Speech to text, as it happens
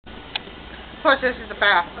Of course, this is the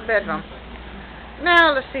bedroom.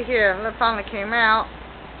 Now, let's see here. It finally came out.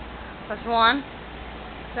 There's one.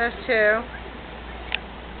 There's two.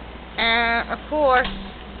 And, of course,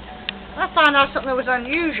 I found out something that was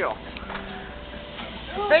unusual.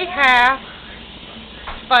 They have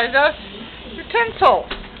provided us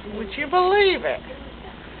utensils. Would you believe it?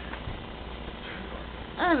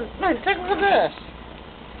 And, man, take a look at this.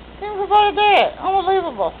 They provided that.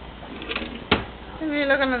 Unbelievable. And you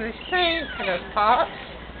look under the sink, and there's pots.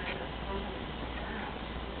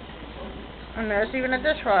 And there's even a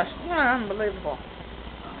dishwasher. Yeah, unbelievable.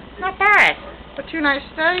 Not bad. For 2 nights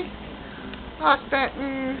stay, I spent,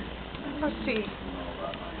 let's see,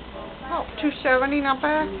 oh, $270, not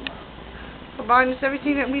bad. For buying us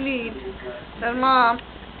everything that we need. Said Mom.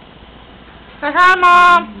 Say hi,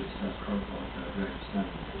 Mom.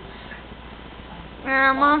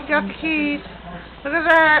 Yeah, Mom's got the keys. Look at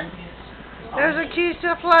that. There's the keys to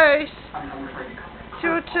the place.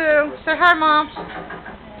 202. Say hi, Mom.